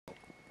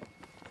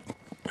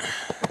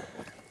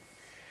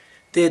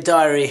Dear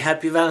Diary,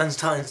 happy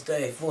Valentine's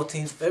Day,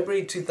 14th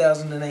February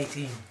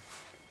 2018.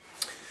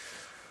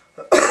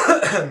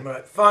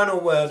 Right, final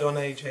word on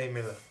A.J.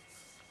 Miller.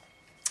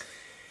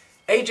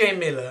 A.J.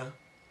 Miller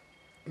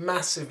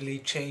massively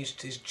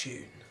changed his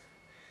tune.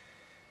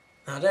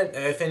 Now, I don't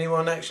know if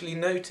anyone actually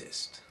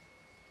noticed,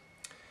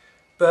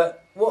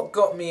 but what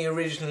got me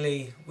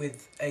originally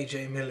with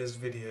A.J. Miller's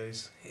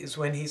videos is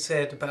when he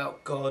said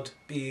about God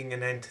being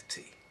an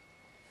entity.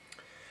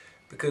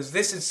 Because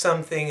this is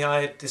something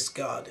I had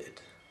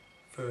discarded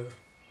for a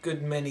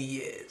good many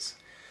years.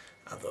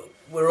 I thought,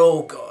 we're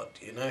all God,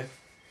 you know.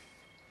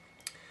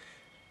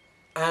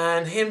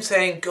 And him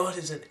saying God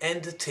is an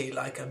entity,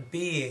 like a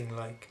being,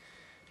 like,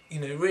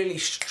 you know, really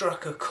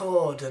struck a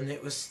chord, and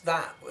it was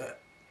that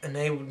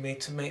enabled me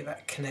to make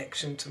that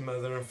connection to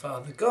Mother and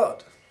Father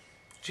God.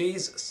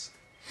 Jesus,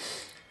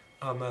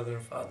 our Mother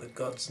and Father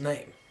God's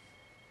name.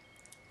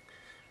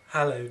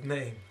 Hallowed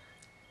name.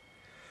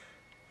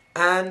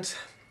 And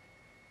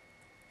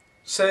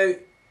so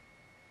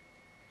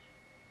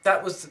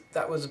that was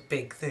a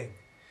big thing.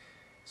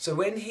 So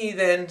when he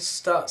then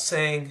starts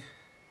saying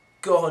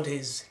God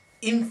is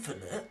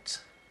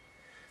infinite,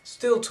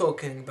 still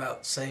talking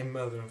about the same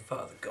Mother and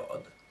Father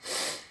God,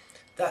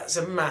 that's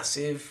a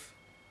massive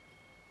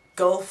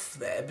gulf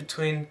there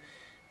between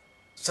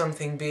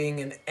something being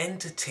an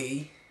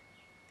entity.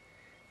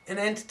 An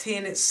entity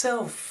in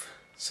itself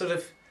sort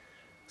of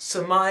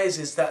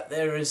surmises that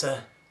there is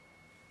a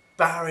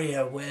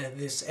barrier where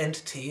this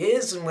entity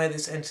is and where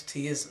this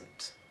entity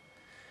isn't.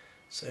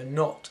 So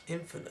not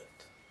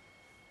infinite.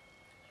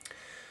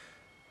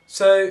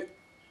 So,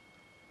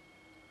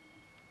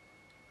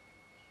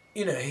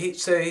 you know,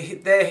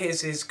 there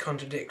is his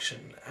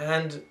contradiction,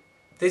 and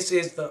this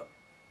is the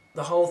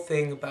whole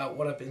thing about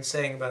what I've been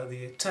saying about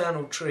the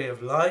eternal tree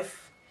of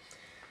life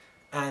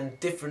and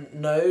different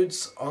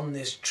nodes on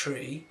this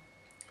tree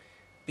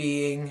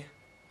being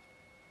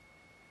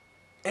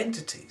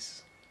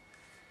entities,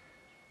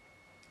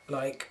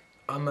 like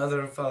our Mother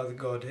and Father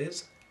God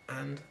is,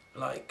 and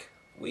like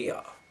we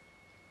are.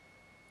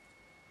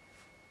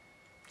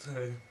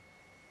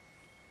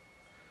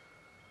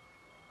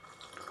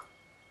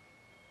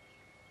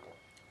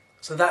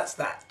 So that's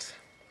that.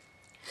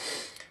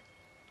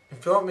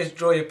 If you want me to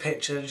draw you a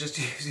picture, just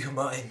use your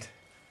mind.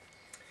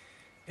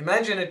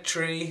 Imagine a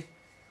tree.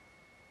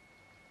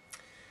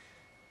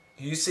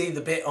 You see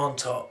the bit on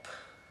top,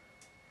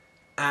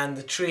 and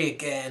the tree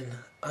again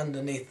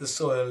underneath the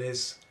soil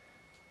is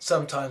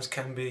sometimes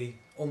can be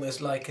almost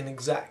like an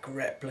exact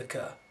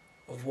replica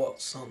of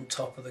what's on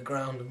top of the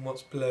ground and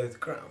what's below the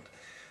ground.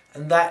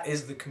 And that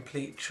is the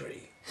complete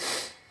tree.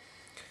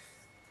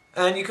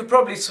 And you could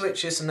probably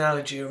switch this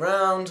analogy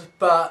around,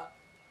 but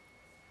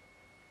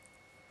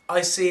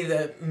I see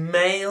the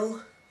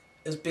male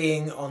as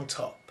being on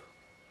top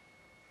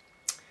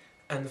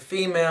and the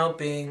female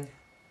being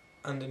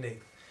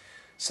underneath.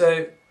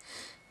 So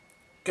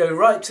go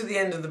right to the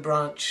end of the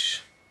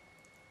branch,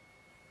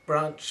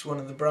 one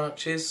of the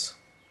branches,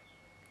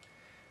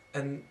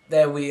 and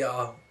there we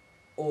are,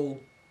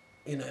 all,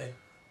 you know,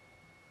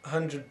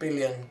 100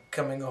 billion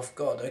coming off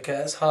God. Okay,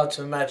 that's hard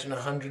to imagine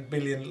 100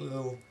 billion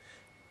little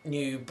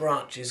new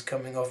branches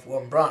coming off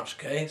one branch,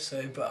 okay?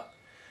 So, but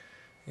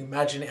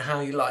imagine it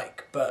how you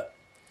like. But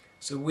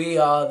so we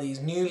are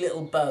these new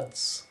little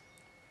buds,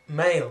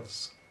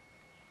 males,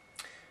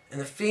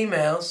 and the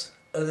females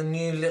are the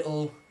new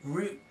little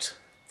root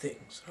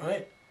things,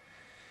 right?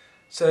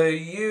 So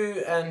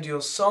you and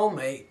your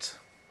soulmate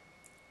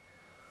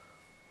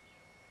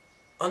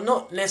are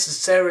not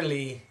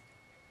necessarily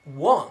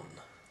one,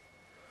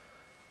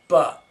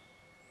 but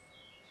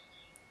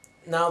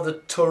now the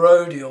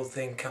toroidal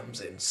thing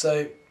comes in.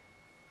 So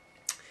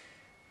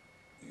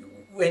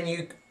when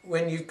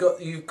you've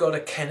got a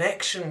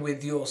connection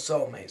with your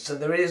soulmate, so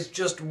there is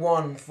just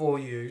one for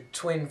you,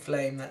 twin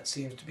flame that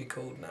seems to be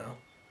called now.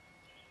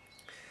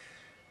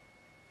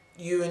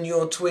 You and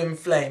your twin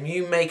flame,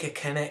 you make a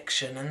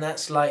connection, and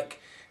that's like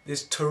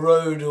this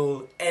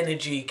toroidal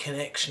energy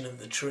connection of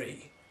the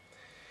tree.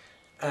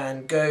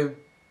 And go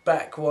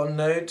back one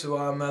node to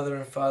our Mother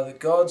and Father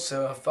God,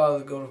 so our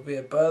Father God will be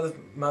above,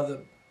 Mother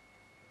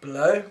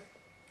below,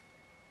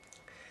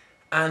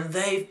 and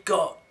they've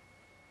got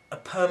a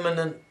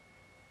permanent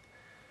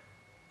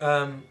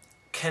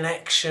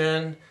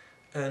connection,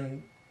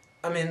 and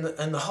I mean,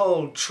 and the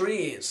whole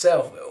tree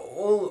itself,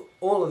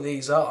 all of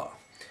these are,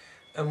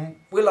 and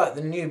we're like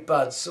the new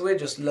buds, so we're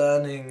just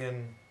learning,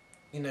 and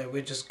you know,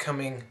 we're just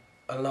coming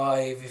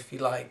alive, if you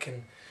like,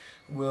 and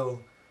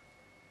we'll,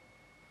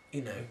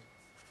 you know,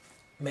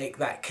 make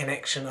that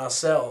connection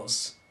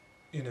ourselves,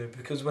 you know,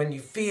 because when you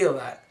feel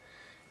that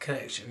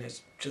connection,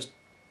 it's just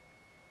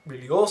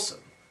really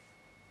awesome.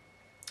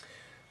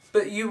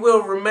 But you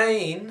will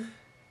remain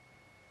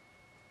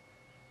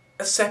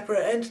a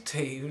separate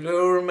entity. You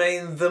will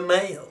remain the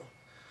male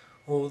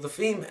or the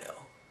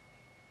female,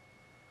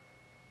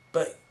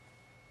 but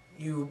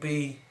you will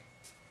be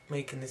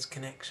making this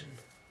connection.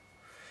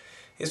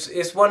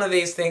 It's one of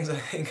these things I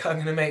think I'm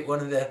going to make one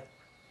of the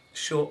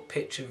short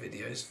picture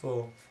videos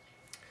for.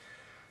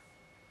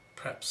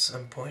 perhaps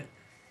some point.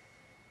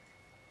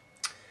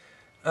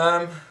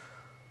 Those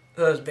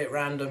are a bit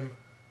random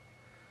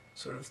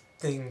sort of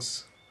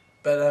things,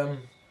 but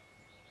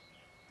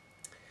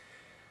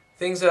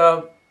things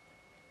are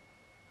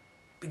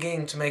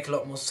beginning to make a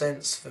lot more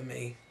sense for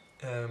me.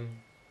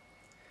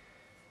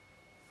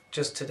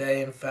 Just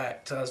today, in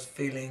fact, I was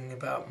feeling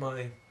about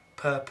my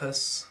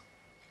purpose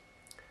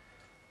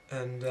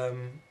and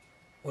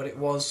what it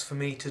was for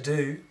me to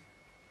do,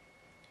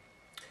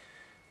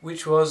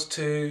 which was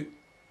to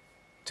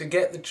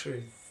get the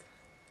truth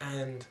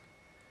and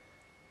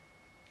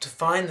to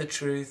find the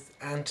truth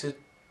and to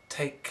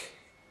take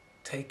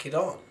it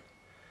on.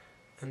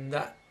 And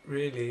that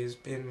really has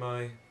been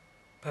my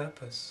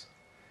purpose.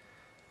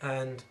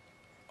 And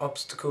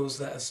obstacles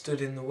that have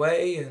stood in the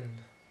way and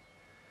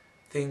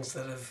things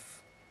that have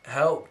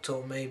helped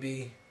or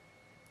maybe,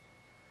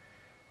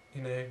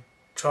 you know,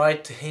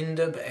 tried to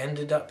hinder but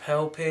ended up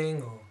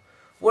helping, or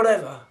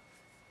whatever,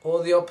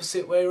 or the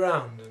opposite way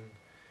around. And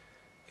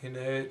you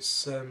know,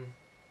 it's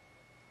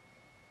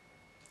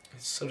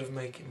sort of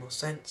making more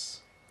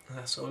sense, and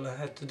that's all I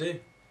had to do.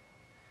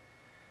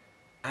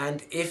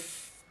 And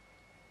if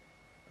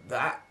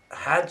that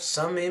had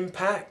some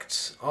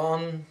impact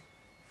on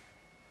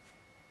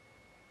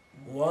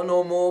one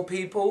or more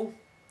people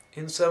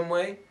in some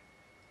way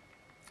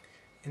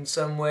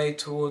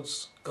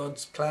towards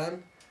God's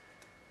plan,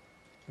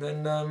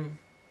 then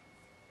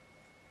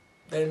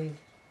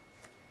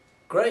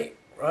great,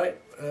 right?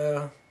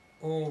 Or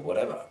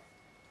whatever.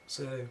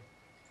 So,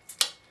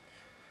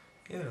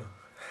 yeah.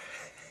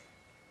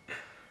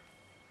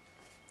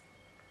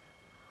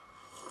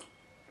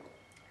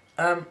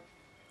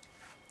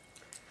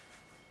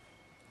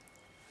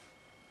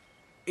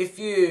 If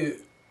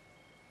you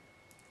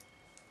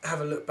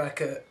have a look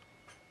back at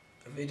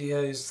the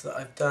videos that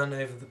I've done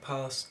over the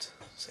past,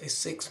 say,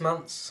 6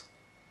 months,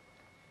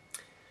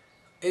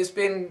 there's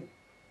been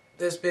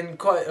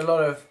quite a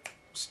lot of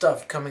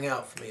stuff coming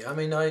out for me. I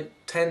mean, I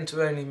tend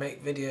to only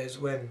make videos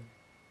when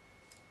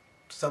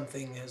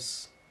something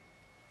has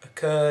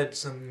occurred,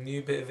 some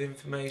new bit of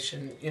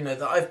information, you know,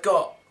 that I've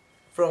got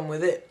from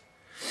within,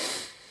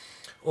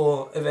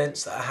 or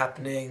events that are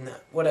happening,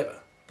 that whatever.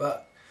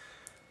 But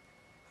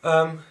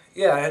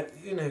yeah,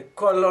 you know,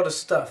 quite a lot of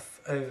stuff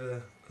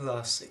over the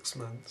last 6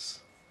 months.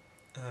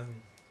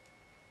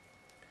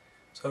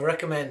 So I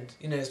recommend,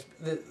 you know,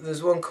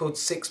 there's one called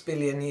 6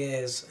 Billion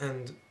Years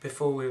and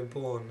Before We Were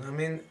Born. I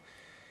mean,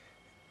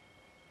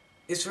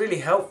 it's really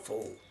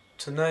helpful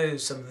to know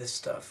some of this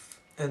stuff,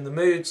 and the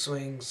mood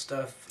swing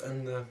stuff,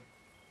 and the,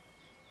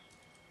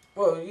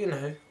 well, you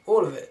know,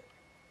 all of it,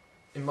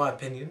 in my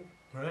opinion,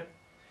 right?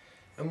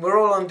 And we're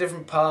all on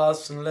different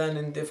paths and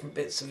learning different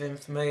bits of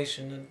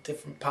information and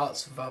different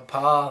parts of our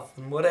path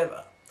and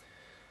whatever.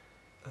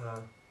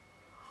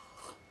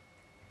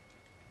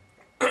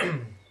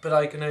 But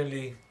I can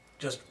only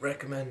just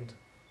recommend,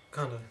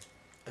 kind of,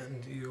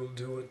 and you'll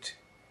do what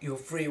your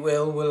free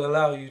will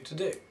allow you to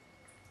do.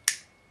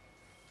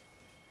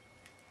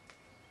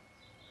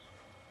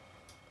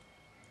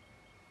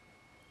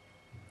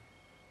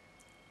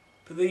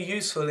 But they're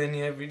useful in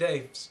your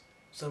everyday for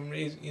some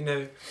reason, you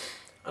know.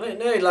 I don't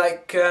know,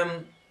 like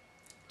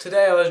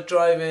today I was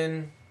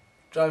driving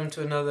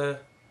to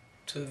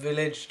a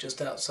village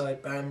just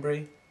outside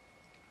Banbury,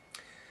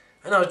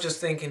 and I was just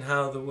thinking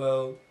how the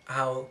world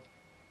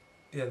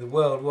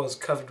was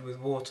covered with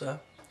water,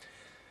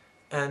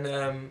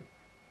 and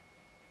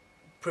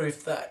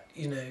proof that,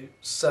 you know,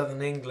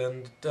 southern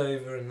England,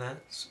 Dover and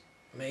that's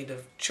made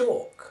of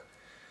chalk,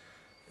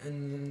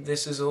 and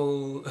this is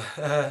all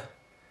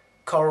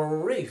coral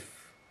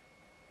reef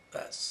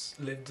that's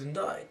lived and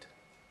died.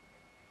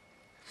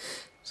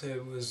 So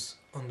it was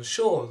on the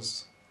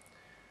shores.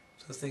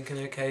 So I was thinking,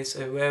 okay,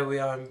 so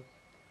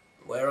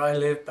where I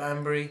live,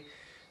 Banbury,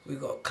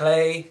 we've got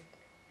clay,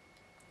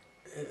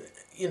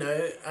 you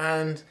know,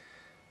 and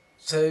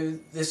so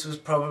this was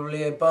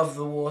probably above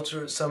the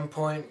water at some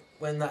point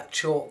when that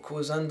chalk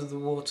was under the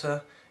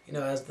water, you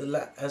know, as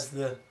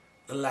the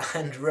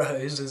land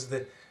rose, as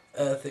the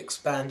earth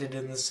expanded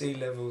and the sea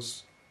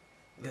levels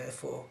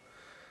therefore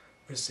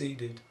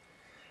receded.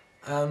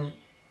 But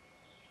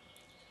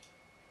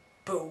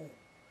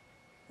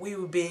we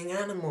were being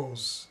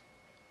animals.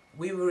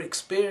 We were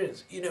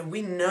experienced, you know,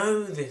 we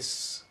know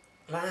this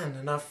land,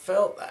 and I've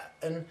felt that,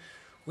 and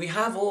we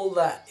have all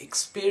that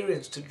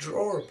experience to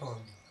draw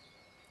upon.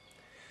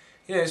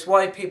 You know, it's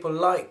why people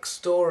like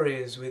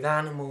stories with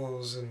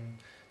animals and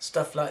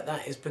stuff like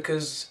that, is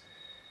because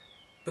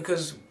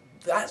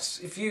that's,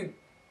 if you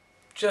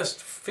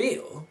just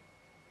feel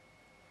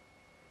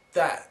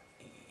that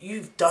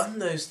you've done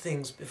those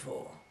things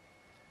before.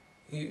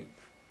 You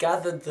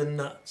gathered the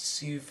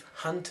nuts, you've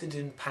hunted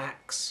in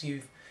packs,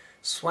 you've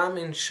swam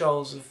in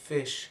shoals of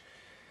fish.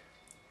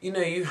 You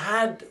know, you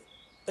had,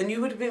 and you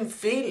would have been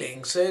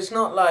feeling, so it's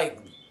not like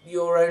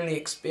your only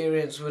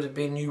experience would have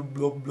been you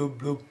blub blub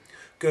blub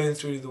going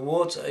through the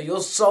water.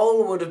 Your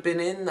soul would have been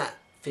in that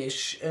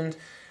fish, and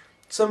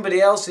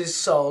somebody else's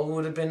soul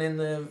would have been in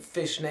the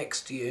fish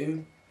next to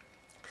you.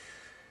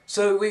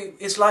 So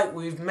it's like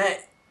we've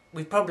met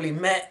we've probably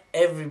met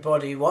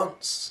everybody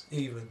once,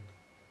 even,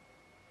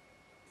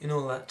 in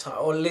all that time,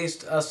 or at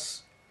least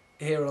us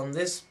here on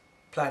this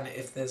planet,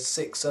 if there's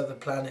 6 other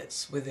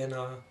planets within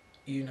our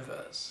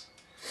universe.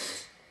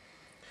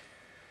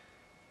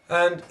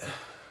 And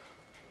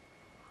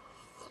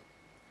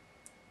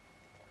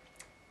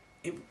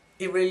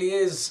it really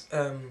is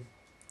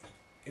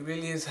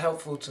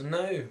helpful to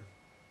know. It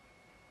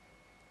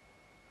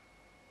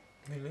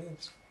really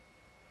is.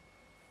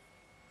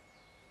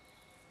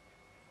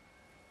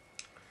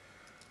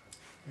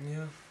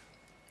 Yeah.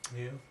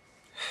 Yeah.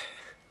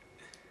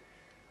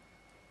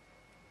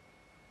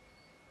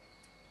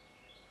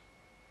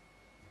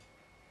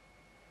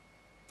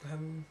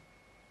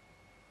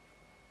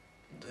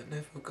 Don't know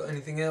if I've got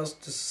anything else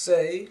to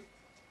say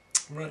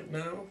right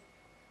now.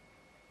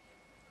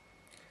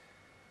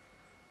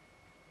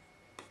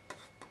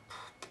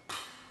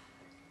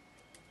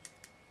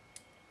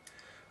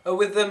 Oh,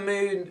 with the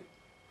mood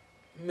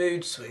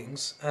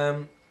swings,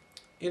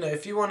 you know,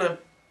 if you want to,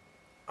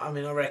 I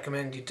mean, I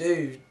recommend you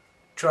do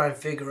try and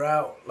figure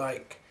out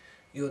like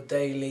your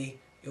daily,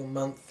 your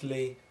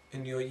monthly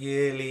and your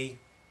yearly,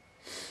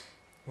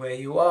 where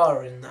you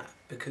are in that,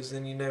 because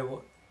then you know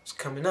what's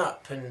coming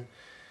up. And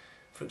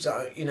for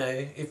example, you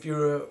know, if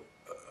you're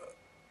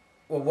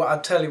well,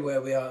 I'll tell you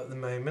where we are at the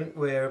moment.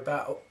 We're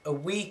about a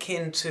week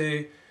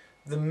into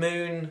the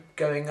moon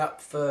going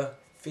up for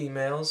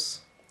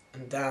females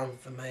and down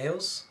for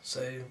males.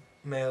 So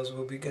males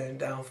will be going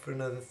down for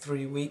another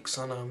 3 weeks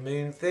on our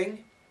moon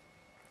thing.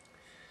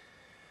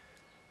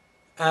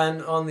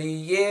 And on the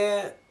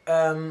year,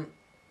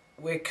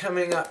 we're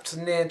coming up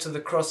to near to the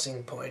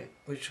crossing point,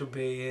 which will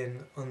be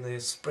on the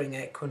spring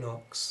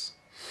equinox.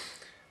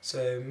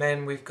 So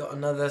men, we've got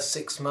another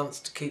 6 months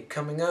to keep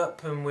coming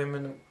up, and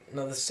women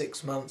another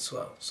 6 months,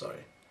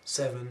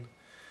 7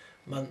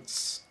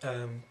 months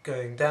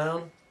going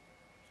down.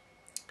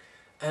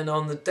 And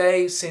on the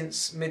day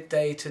since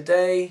midday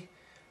today,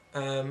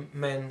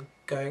 men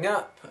going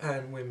up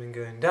and women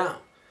going down.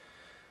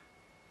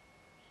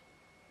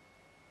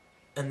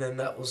 And then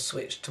that will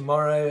switch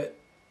tomorrow at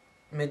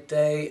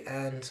midday,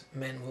 and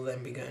men will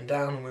then be going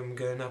down and women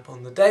going up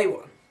on the day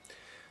one.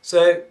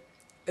 So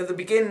at the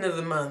beginning of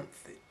the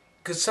month,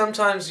 because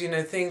sometimes, you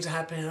know, things are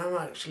happening and I'm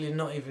actually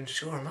not even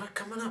sure, am I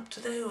coming up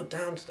today or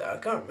down today? I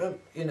can't remember,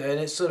 you know, and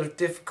it's sort of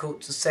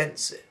difficult to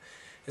sense it.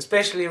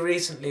 Especially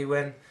recently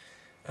when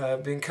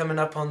been coming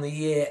up on the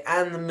year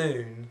and the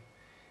moon,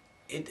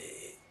 it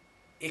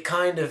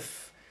kind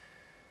of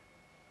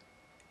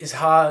is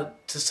hard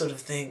to sort of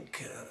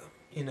think,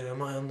 you know,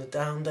 am I on the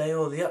down day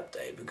or the up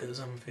day because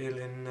I'm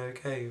feeling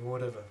okay or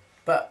whatever.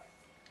 But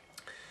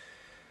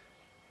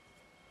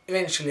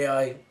eventually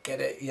I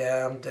get it,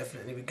 yeah, I'm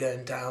definitely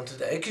going down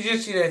today. Because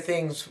just, you know,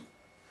 things,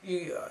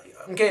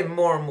 I'm getting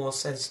more and more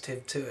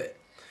sensitive to it.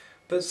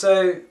 But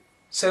so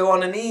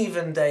on an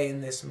even day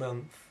in this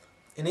month,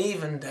 an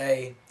even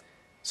day,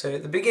 so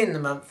at the beginning of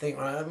the month, think,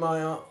 right, am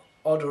I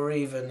odd or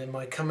even? Am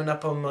I coming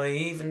up on my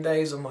even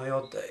days or my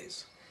odd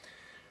days?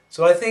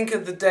 So I think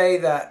of the day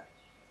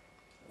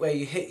where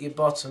you hit your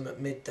bottom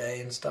at midday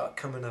and start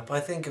coming up,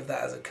 I think of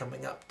that as a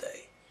coming up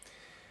day.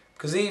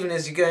 Because even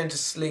as you're going to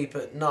sleep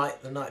at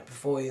night, the night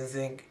before, you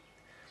think,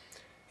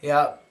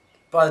 yeah,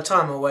 by the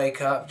time I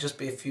wake up, just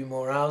be a few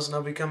more hours and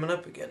I'll be coming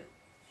up again.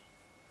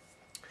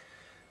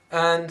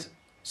 And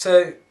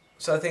so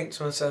I think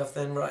to myself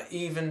then, right,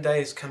 even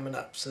days coming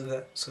up, so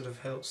that sort of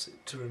helps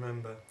it to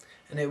remember.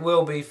 And it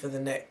will be for the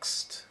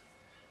next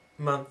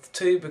month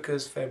too,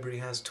 because February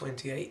has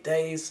 28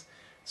 days,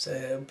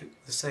 so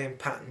the same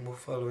pattern will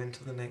follow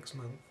into the next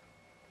month.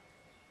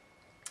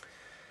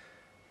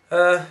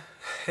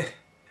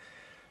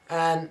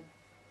 And,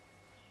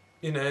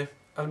 you know,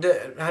 I've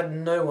had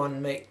no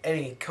one make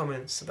any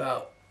comments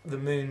about the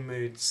moon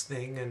moods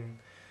thing, and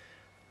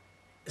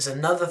it's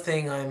another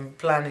thing I'm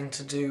planning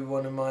to do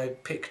one of my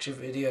picture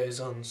videos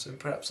on, so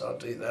perhaps I'll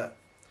do that,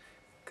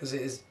 because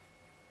it's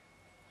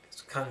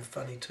kind of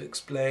funny to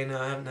explain.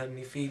 I haven't had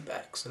any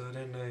feedback, so I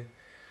don't know.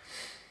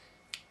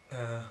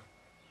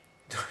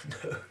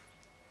 Don't know.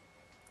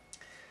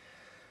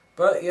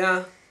 But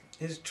yeah,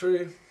 it's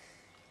true.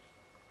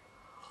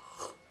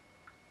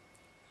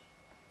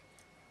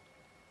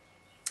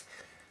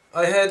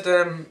 I heard,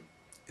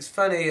 it's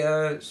funny,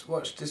 I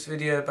watched this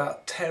video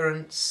about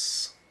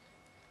Terence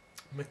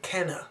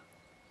McKenna.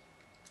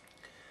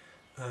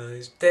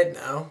 He's dead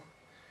now,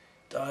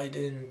 died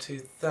in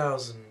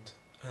 2000,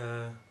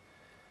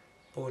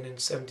 born in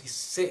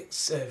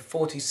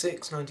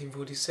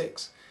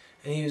 1946,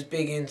 and he was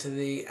big into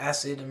the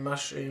acid and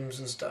mushrooms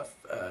and stuff.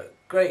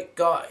 Great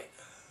guy.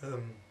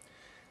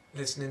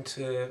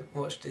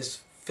 Watched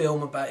this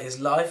film about his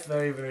life,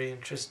 very, very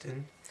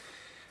interesting.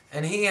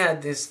 And he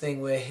had this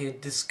thing where he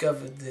had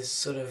discovered this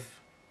sort of,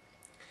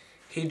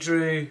 he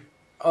drew,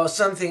 or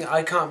something,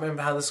 I can't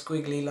remember how the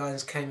squiggly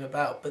lines came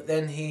about, but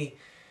then he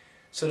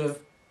sort of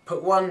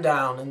put one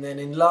down and then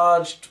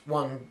enlarged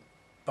one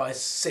by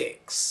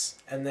 6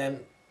 and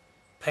then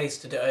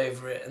pasted it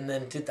over it and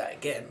then did that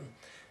again.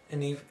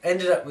 and he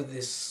ended up with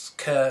this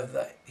curve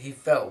that he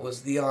felt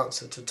was the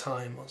answer to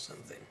time or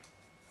something,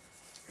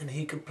 and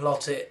he could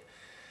plot it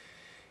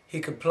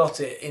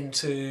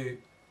into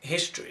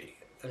history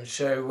and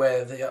show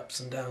where the ups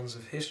and downs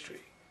of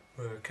history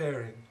were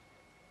occurring.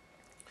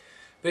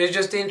 But it's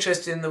just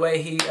interesting the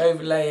way he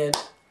overlaid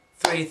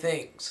three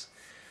things.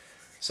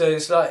 So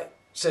it's like,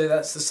 so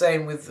that's the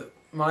same with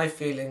my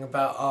feeling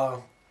about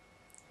our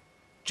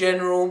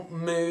general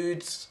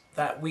moods,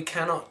 that we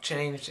cannot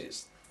change.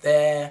 It's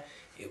there.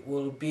 It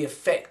will be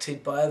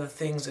affected by other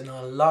things in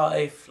our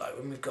life, like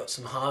when we've got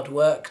some hard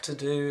work to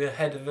do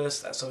ahead of us,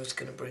 that's always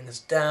going to bring us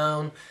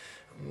down.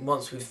 And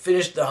once we've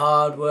finished the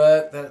hard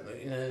work,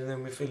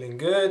 then we're feeling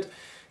good.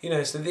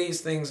 So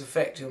these things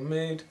affect your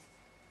mood,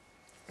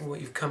 what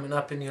you've coming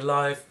up in your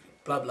life,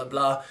 blah blah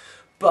blah.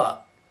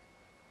 But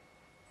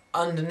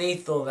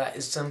underneath all that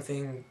is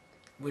something,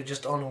 we're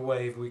just on a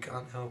wave, we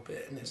can't help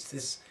it, and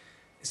it's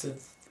a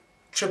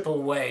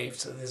triple wave.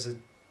 So there's a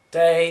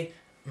day,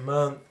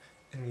 month,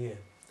 and year,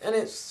 and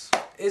it's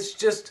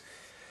just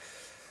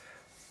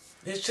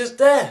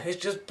there. It's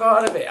just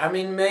part of it. I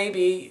mean,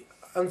 maybe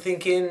I'm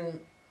thinking,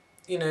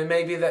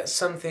 maybe that's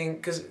something,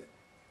 because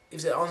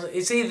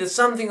it's either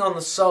something on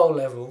the soul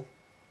level,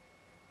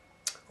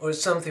 or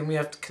it's something we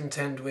have to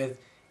contend with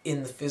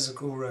in the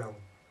physical realm.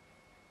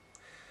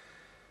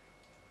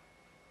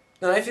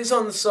 Now, if it's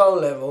on the soul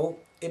level,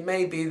 it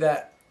may be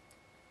that,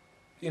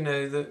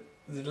 the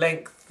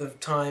length of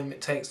time it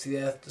takes the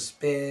Earth to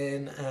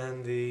spin,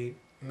 and the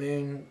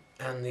Moon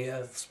and the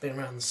Earth spin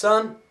around the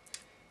Sun,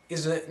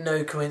 is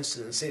no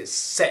coincidence. It's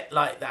set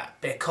like that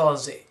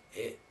because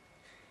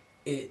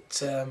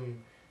it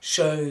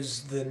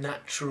shows the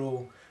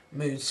natural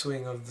mood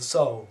swing of the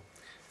soul,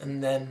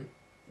 and then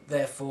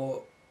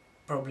therefore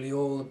probably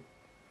all the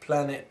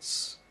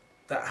planets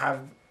that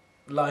have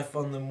life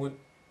on them would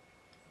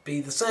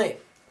be the same.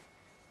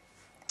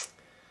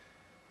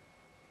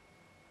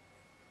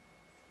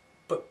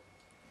 But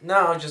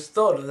now I just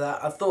thought of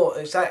that, I thought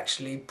it's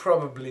actually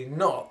probably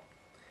not,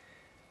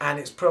 and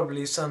it's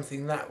probably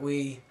something that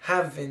we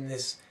have in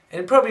this,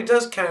 and it probably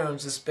does carry on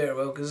to the spirit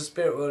world, because the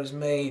spirit world is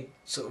made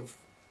sort of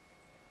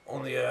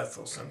on the earth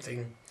or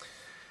something,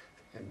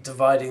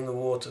 dividing the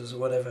waters or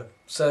whatever.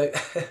 So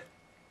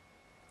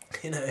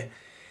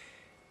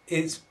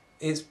it's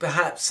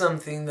perhaps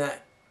something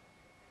that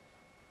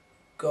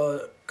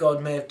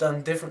God may have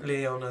done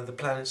differently on other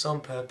planets on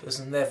purpose,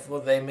 and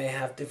therefore they may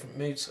have different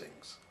mood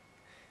swings.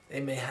 They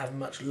may have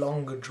much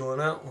longer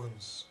drawn out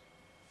ones.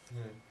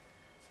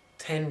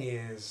 10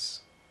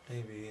 years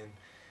maybe, and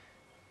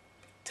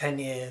 10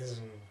 years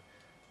and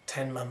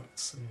 10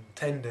 months and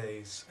 10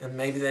 days, and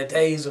maybe their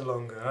days are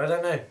longer. I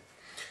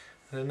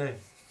don't know.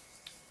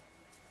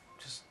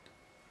 Just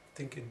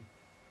thinking.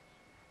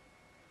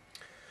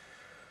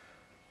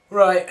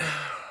 Right.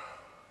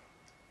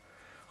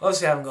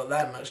 Obviously I haven't got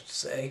that much to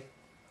say.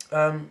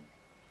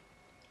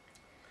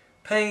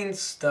 Pain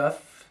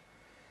stuff.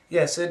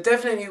 Yeah, so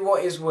definitely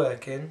what is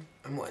working,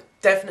 and what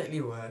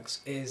definitely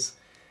works is,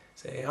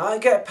 say, I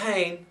get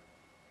pain,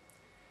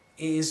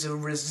 it is a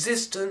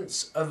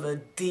resistance of a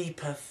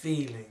deeper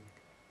feeling.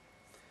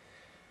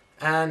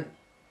 And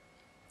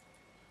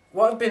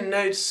what I've been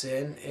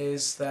noticing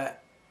is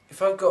that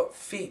if I've got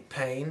feet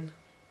pain,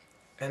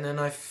 and then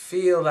I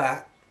feel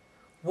that,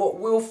 what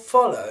will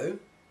follow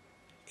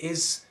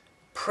is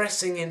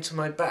pressing into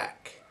my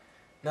back.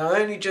 Now,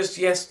 only just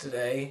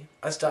yesterday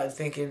I started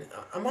thinking,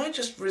 am I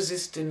just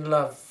resisting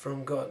love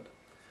from God?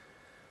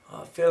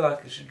 I feel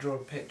like I should draw a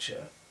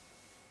picture.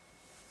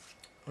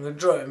 I'm going to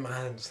draw it in my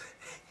hands.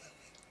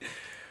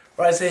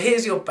 Right, so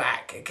here's your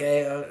back,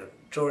 okay? I'll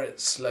draw it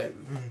slow.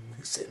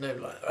 Sitting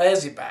over like that.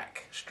 There's your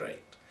back,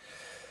 straight.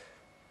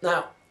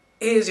 Now,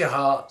 here's your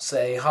heart,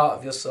 say, heart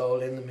of your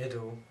soul in the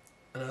middle.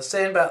 And I was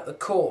saying about the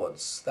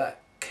cords that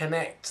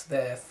connect,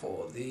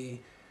 therefore, the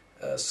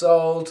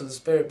soul to the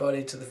spirit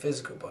body to the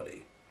physical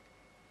body.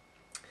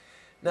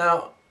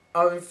 Now,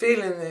 I'm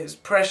feeling this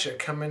pressure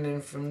coming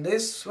in from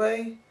this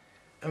way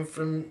and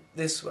from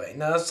this way.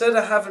 Now, I said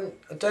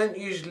I don't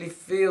usually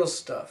feel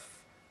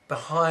stuff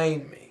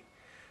behind me.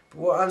 But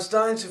what I'm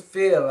starting to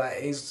feel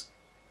like is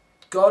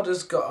God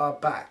has got our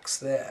backs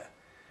there.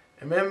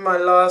 Remember my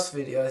last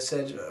video, I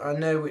said I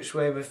know which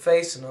way we're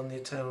facing on the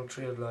eternal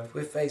tree of life.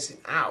 We're facing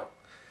out.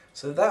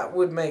 So that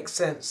would make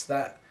sense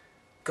that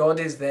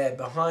God is there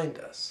behind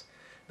us.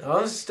 Now,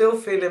 I'm still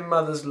feeling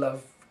Mother's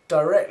love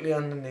directly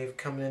underneath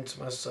coming into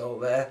my soul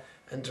there,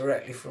 and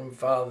directly from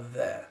Father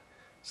there.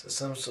 So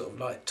some sort of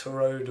like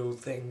toroidal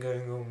thing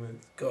going on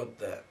with God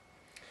there.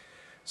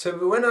 So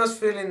but when I was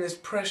feeling this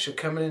pressure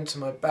coming into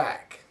my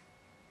back,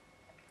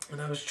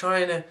 and I was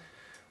trying to,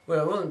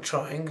 well, I wasn't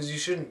trying because you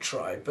shouldn't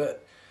try,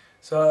 but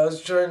so I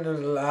was trying to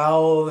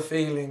allow the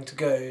feeling to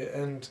go,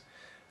 and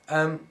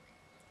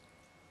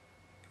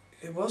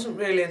it wasn't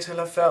really until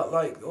I felt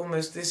like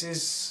almost this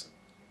is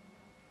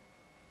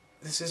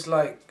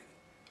like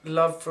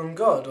love from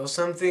God, or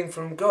something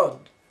from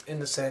God, in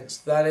the sense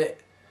that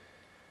it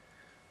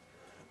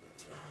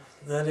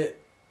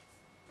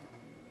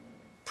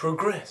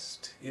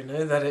progressed,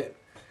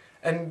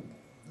 and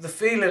the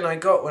feeling I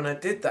got when I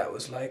did that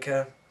was like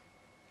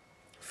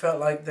felt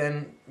like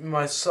then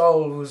my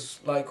soul was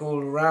like all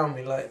around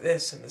me like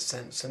this in a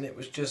sense, and it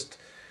was just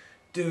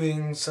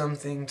doing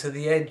something to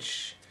the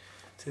edges.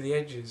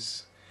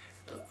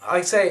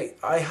 I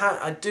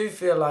do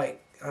feel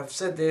like, I've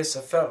said this,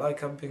 I felt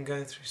like I've been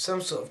going through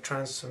some sort of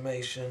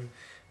transformation.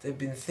 There have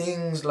been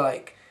things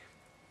like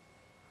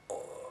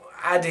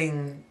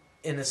adding,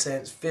 in a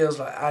sense, feels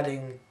like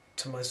adding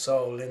to my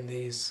soul in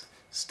these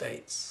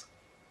states.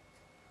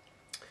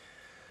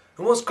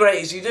 And what's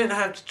great is you don't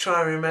have to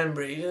try and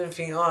remember it. You don't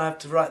think, oh, I have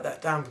to write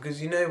that down,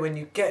 because you know when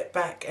you get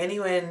back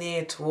anywhere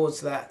near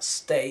towards that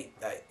state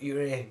that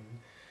you're in,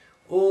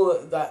 all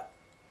that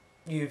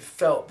you've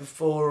felt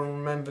before and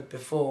remembered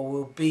before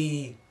will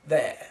be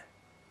there.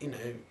 You know,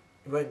 it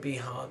won't be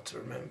hard to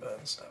remember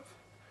and stuff.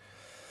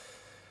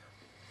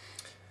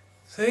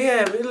 So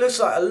yeah, it looks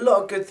like a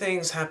lot of good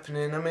things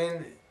happening. I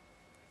mean,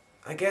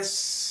 I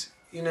guess,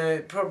 you know,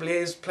 it probably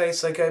is a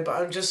place I go, but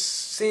I'm just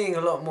seeing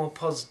a lot more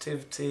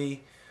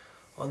positivity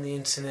on the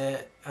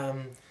internet.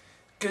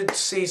 Good to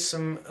see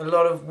a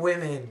lot of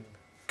women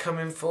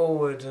coming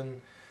forward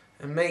and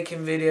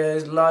making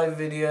videos, live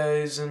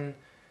videos, and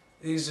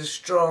these are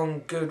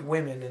strong, good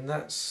women, and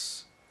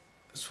that's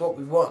what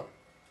we want.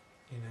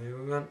 You know,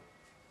 we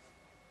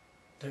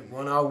don't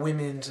want our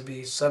women to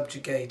be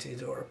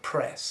subjugated or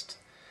oppressed,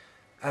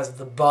 as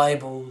the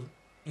Bible,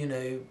 you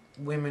know,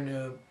 women who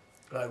are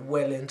like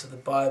well into the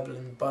Bible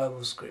and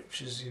Bible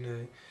scriptures, you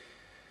know,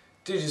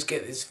 do just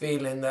get this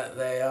feeling that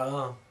they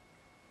are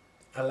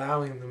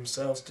allowing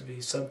themselves to be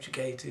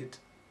subjugated,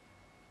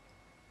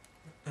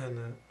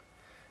 and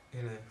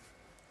you know,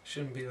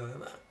 shouldn't be like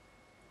that.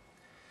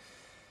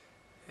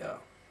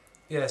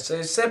 Yeah,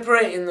 so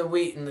separating the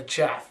wheat and the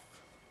chaff,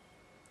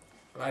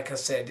 like I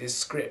said, is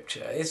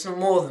scripture. It's not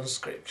more than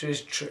scripture,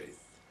 it's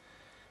truth.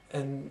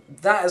 And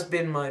that has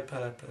been my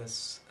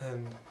purpose,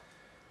 and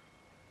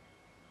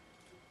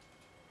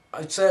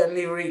I've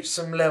certainly reached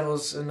some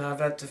levels, and I've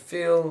had to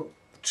feel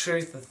the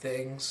truth of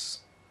things,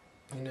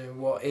 you know,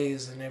 what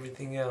is and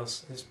everything else.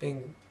 There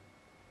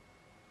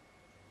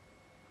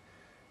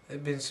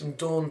have been some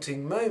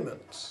daunting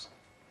moments,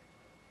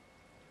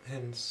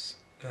 hence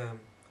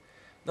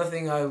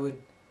nothing I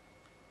would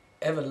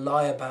ever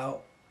lie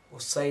about or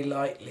say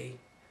lightly.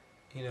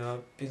 You know,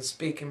 I've been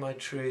speaking my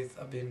truth,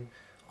 I've been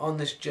on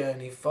this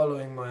journey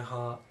following my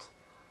heart.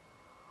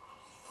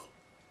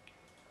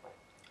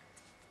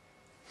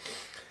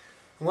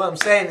 And what I'm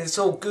saying, it's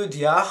all good,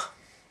 yeah?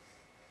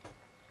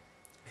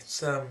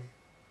 It's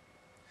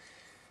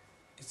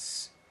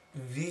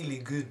really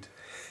good.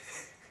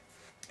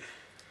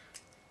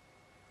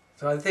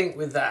 So I think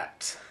with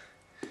that,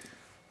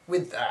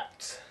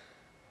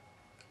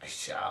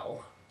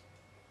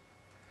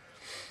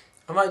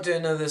 I might do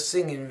another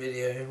singing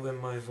video when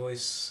my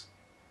voice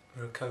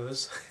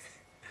recovers.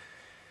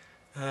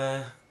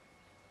 I've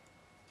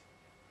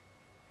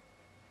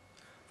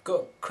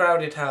got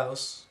Crowded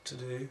House to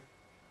do.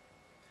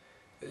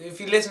 If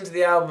you listen to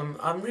the album,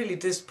 I'm really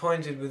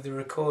disappointed with the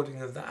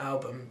recording of the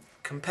album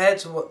compared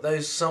to what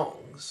those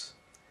songs.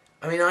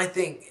 I mean, I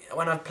think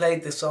when I've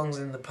played the songs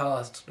in the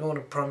past, I don't want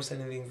to promise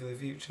anything for the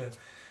future.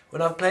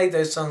 When I've played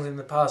those songs in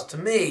the past, to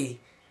me,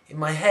 in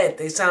my head,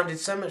 they sounded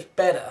so much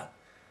better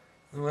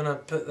than when I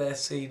put their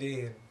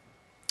CD in.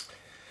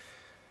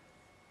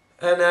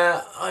 And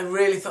I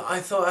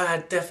thought I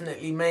had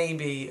definitely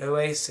maybe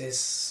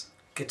Oasis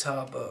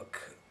guitar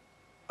book.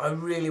 I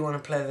really want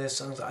to play those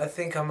songs. I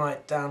think I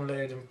might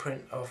download and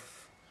print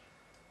off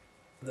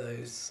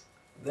those.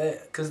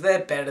 Because they're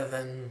better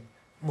than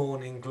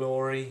Morning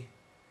Glory.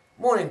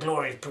 Morning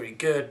Glory is pretty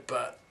good,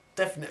 but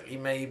definitely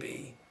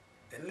maybe.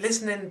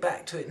 Listening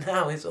back to it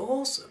now is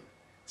awesome.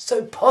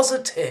 So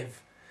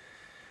positive.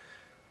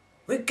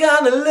 We're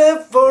gonna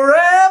live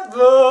forever.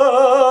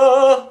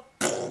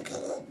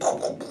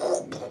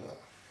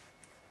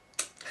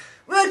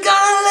 We're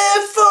gonna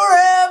live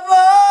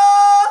forever.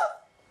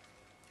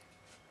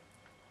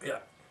 Yeah.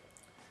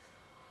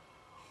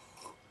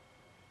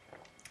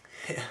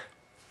 Yeah.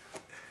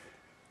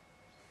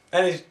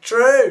 And it's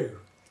true.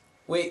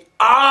 We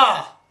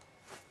are.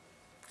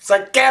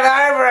 So get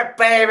over it,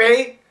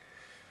 baby.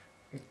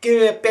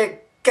 Give me a big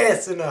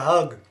kiss and a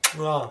hug.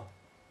 Oh.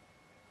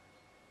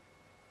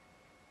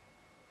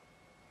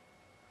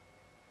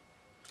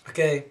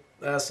 Okay,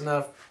 that's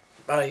enough.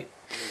 Bye.